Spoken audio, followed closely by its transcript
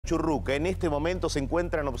Churruca en este momento se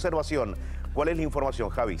encuentra en observación. ¿Cuál es la información,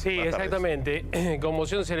 Javi? Sí, exactamente.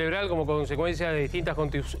 Conmoción cerebral como consecuencia de distintas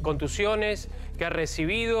contusiones que ha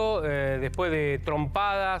recibido después de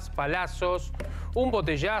trompadas, palazos, un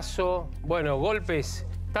botellazo, bueno, golpes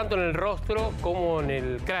tanto en el rostro como en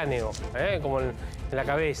el cráneo, como en la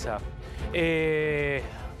cabeza.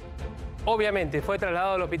 Obviamente fue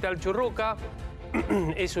trasladado al Hospital Churruca.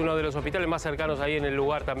 Es uno de los hospitales más cercanos ahí en el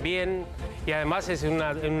lugar también. Y además es en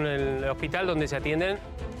el hospital donde se atienden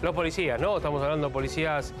los policías, ¿no? Estamos hablando de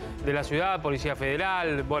policías de la ciudad, policía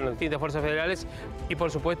federal, bueno, distintas fuerzas federales y, por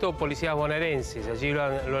supuesto, policías bonaerenses. Allí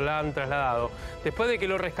lo han trasladado. Después de que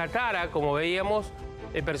lo rescatara, como veíamos,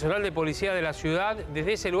 el personal de policía de la ciudad,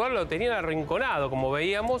 desde ese lugar lo tenían arrinconado, como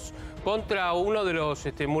veíamos, contra uno de los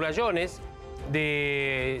murallones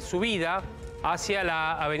de subida hacia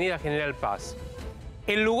la avenida General Paz.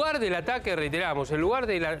 El lugar del ataque, reiteramos, el lugar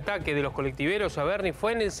del ataque de los colectiveros a Berni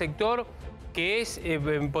fue en el sector que es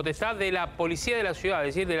potestad de la policía de la ciudad,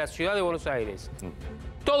 es decir, de la ciudad de Buenos Aires.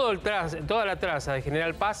 Toda la traza de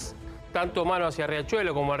General Paz, tanto mano hacia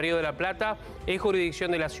Riachuelo como al Río de la Plata, es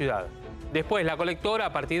jurisdicción de la ciudad. Después la colectora,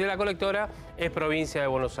 a partir de la colectora, es provincia de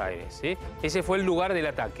Buenos Aires, ¿sí? Ese fue el lugar del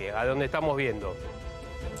ataque, a donde estamos viendo.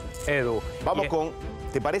 Edu. Vamos con...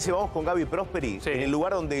 ¿Te parece? Vamos con Gaby Prosperi, en el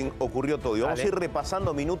lugar donde ocurrió todo. Y vamos a ir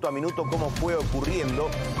repasando minuto a minuto cómo fue ocurriendo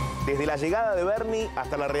desde la llegada de Berni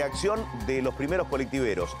hasta la reacción de los primeros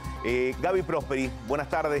colectiveros. Gaby Prosperi, buenas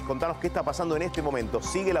tardes. Contanos qué está pasando en este momento.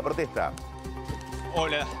 ¿Sigue la protesta?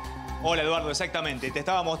 Hola. Hola, Eduardo, exactamente. Te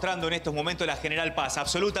estaba mostrando en estos momentos la General Paz,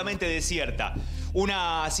 absolutamente desierta.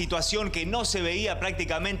 Una situación que no se veía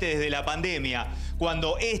prácticamente desde la pandemia,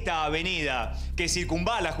 cuando esta avenida que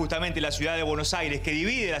circunvala justamente la ciudad de Buenos Aires, que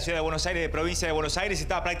divide la ciudad de Buenos Aires de provincia de Buenos Aires,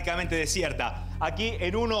 estaba prácticamente desierta. Aquí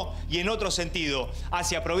en uno y en otro sentido,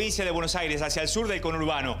 hacia provincia de Buenos Aires, hacia el sur del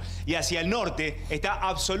conurbano y hacia el norte, está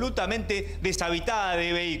absolutamente deshabitada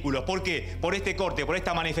de vehículos. ¿Por qué? Por este corte, por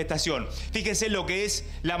esta manifestación. Fíjense lo que es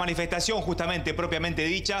la manifestación justamente propiamente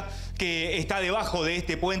dicha, que está debajo de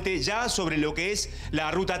este puente, ya sobre lo que es la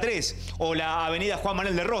Ruta 3 o la avenida Juan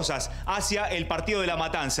Manuel de Rosas, hacia el Partido de la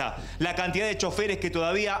Matanza. La cantidad de choferes que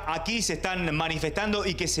todavía aquí se están manifestando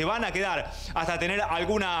y que se van a quedar hasta tener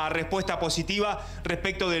alguna respuesta positiva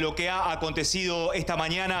respecto de lo que ha acontecido esta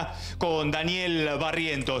mañana con Daniel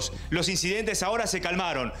Barrientos. Los incidentes ahora se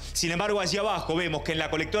calmaron. Sin embargo, allí abajo vemos que en la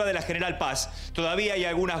colectora de la General Paz todavía hay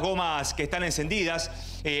algunas gomas que están encendidas.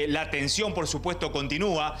 La tensión, por supuesto,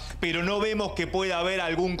 continúa, pero no vemos que pueda haber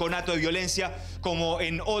algún conato de violencia como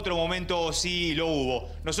en otro momento sí lo hubo.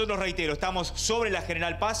 Nosotros, reitero, estamos sobre la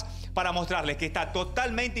General Paz para mostrarles que está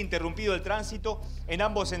totalmente interrumpido el tránsito en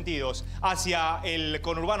ambos sentidos, hacia el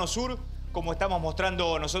conurbano sur, como estamos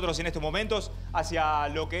mostrando nosotros en estos momentos, hacia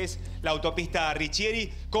lo que es la autopista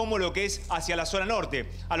Richieri, como lo que es hacia la zona norte,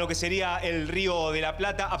 a lo que sería el Río de la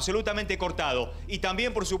Plata, absolutamente cortado. Y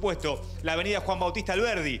también, por supuesto, la avenida Juan Bautista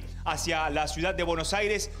Alberdi, hacia la ciudad de Buenos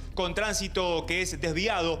Aires, con tránsito que es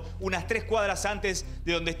desviado unas 3 cuadras antes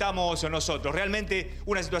de donde estamos nosotros. Realmente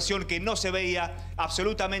una situación que no se veía,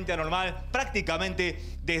 absolutamente anormal, prácticamente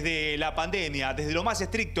desde la pandemia, desde lo más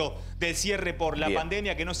estricto del cierre por la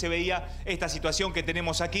pandemia, que no se veía esta situación que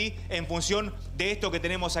tenemos aquí en función de esto que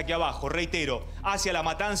tenemos aquí abajo. Reitero, hacia La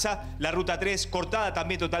Matanza, la Ruta 3 cortada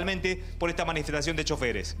también totalmente por esta manifestación de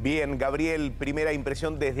choferes. Bien, Gabriel, primera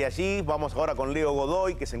impresión desde allí. Vamos ahora con Leo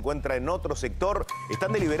Godoy, que se encuentra en otro sector.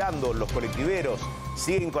 Están deliberando los colectiveros,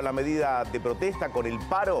 siguen con la medida de protesta, con el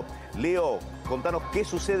paro. Leo, contanos qué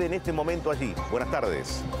sucede en este momento allí. Buenas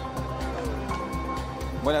tardes.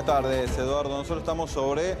 Buenas tardes, Eduardo. Nosotros estamos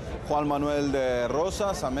sobre Juan Manuel de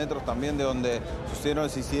Rosas, a metros también de donde sucedieron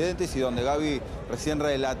los incidentes y donde Gaby recién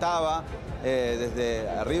relataba desde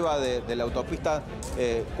arriba de la autopista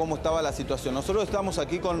cómo estaba la situación. Nosotros estamos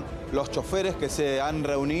aquí con los choferes que se han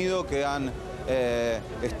reunido, que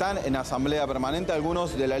están en asamblea permanente,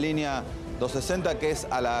 algunos de la línea 260, que es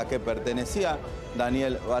a la que pertenecía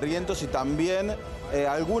Daniel Barrientos, y también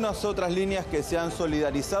algunas otras líneas que se han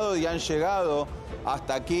solidarizado y han llegado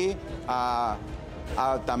hasta aquí a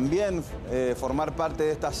también formar parte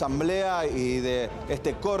de esta asamblea y de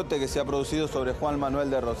este corte que se ha producido sobre Juan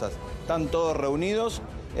Manuel de Rosas. Están todos reunidos,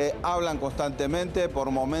 hablan constantemente,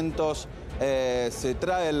 por momentos se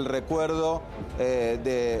trae el recuerdo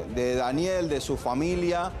de Daniel, de su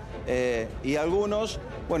familia, y algunos,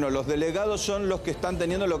 bueno, los delegados son los que están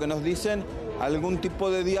teniendo, lo que nos dicen, algún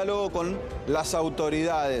tipo de diálogo con las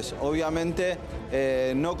autoridades. Obviamente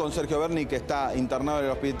no con Sergio Berni, que está internado en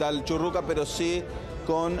el Hospital Churruca, pero sí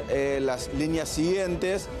con las líneas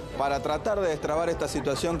siguientes para tratar de destrabar esta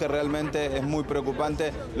situación que realmente es muy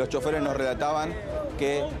preocupante. Los choferes nos relataban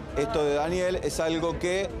que esto de Daniel es algo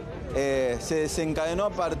que se desencadenó a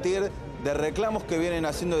partir de reclamos que vienen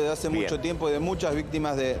haciendo desde hace mucho tiempo de muchas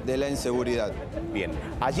víctimas de la inseguridad. Bien,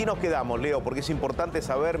 allí nos quedamos, Leo, porque es importante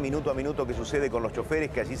saber minuto a minuto qué sucede con los choferes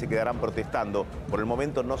que allí se quedarán protestando. Por el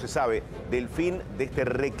momento no se sabe del fin de este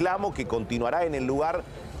reclamo que continuará en el lugar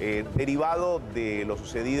derivado de lo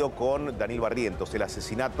sucedido con Daniel Barrientos, el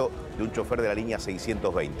asesinato de un chofer de la línea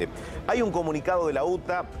 620. Hay un comunicado de la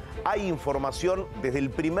UTA, hay información desde el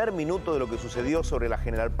primer minuto de lo que sucedió sobre la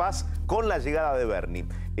General Paz con la llegada de Berni.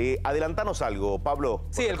 Adelantanos algo, Pablo.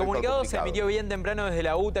 Sí, el comunicado se emitió bien temprano desde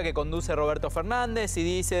la UTA que conduce Roberto Fernández y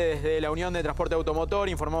dice desde la Unión de Transporte Automotor,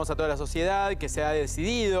 informamos a toda la sociedad que se ha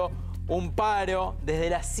decidido un paro desde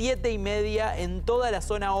las 7:30 en toda la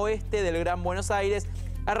zona oeste del Gran Buenos Aires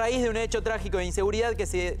a raíz de un hecho trágico de inseguridad que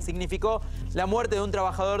significó la muerte de un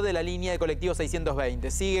trabajador de la línea de colectivo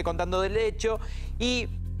 620. Sigue contando del hecho y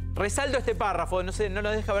resalto este párrafo, no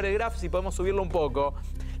nos deja ver el grafo, si podemos subirlo un poco.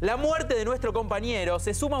 La muerte de nuestro compañero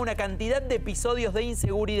se suma a una cantidad de episodios de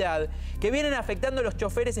inseguridad que vienen afectando a los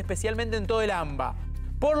choferes, especialmente en todo el AMBA.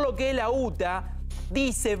 Por lo que la UTA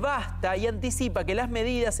dice basta y anticipa que las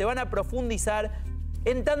medidas se van a profundizar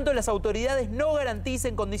en tanto las autoridades no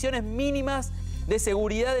garanticen condiciones mínimas de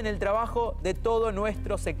seguridad en el trabajo de todo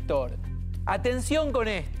nuestro sector. Atención con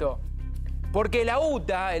esto, porque la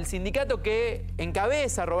UTA, el sindicato que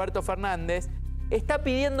encabeza Roberto Fernández, está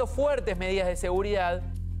pidiendo fuertes medidas de seguridad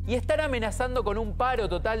y están amenazando con un paro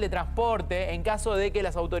total de transporte en caso de que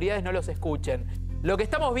las autoridades no los escuchen. Lo que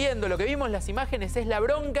estamos viendo, lo que vimos en las imágenes es la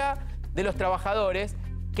bronca de los trabajadores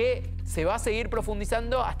que se va a seguir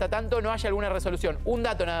profundizando hasta tanto no haya alguna resolución. Un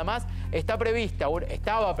dato nada más, estaba prevista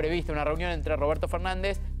una reunión entre Roberto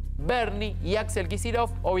Fernández, Berni y Axel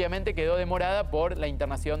Kicillof, obviamente quedó demorada por la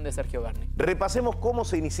internación de Sergio Berni. Repasemos cómo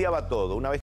se iniciaba todo. Una vez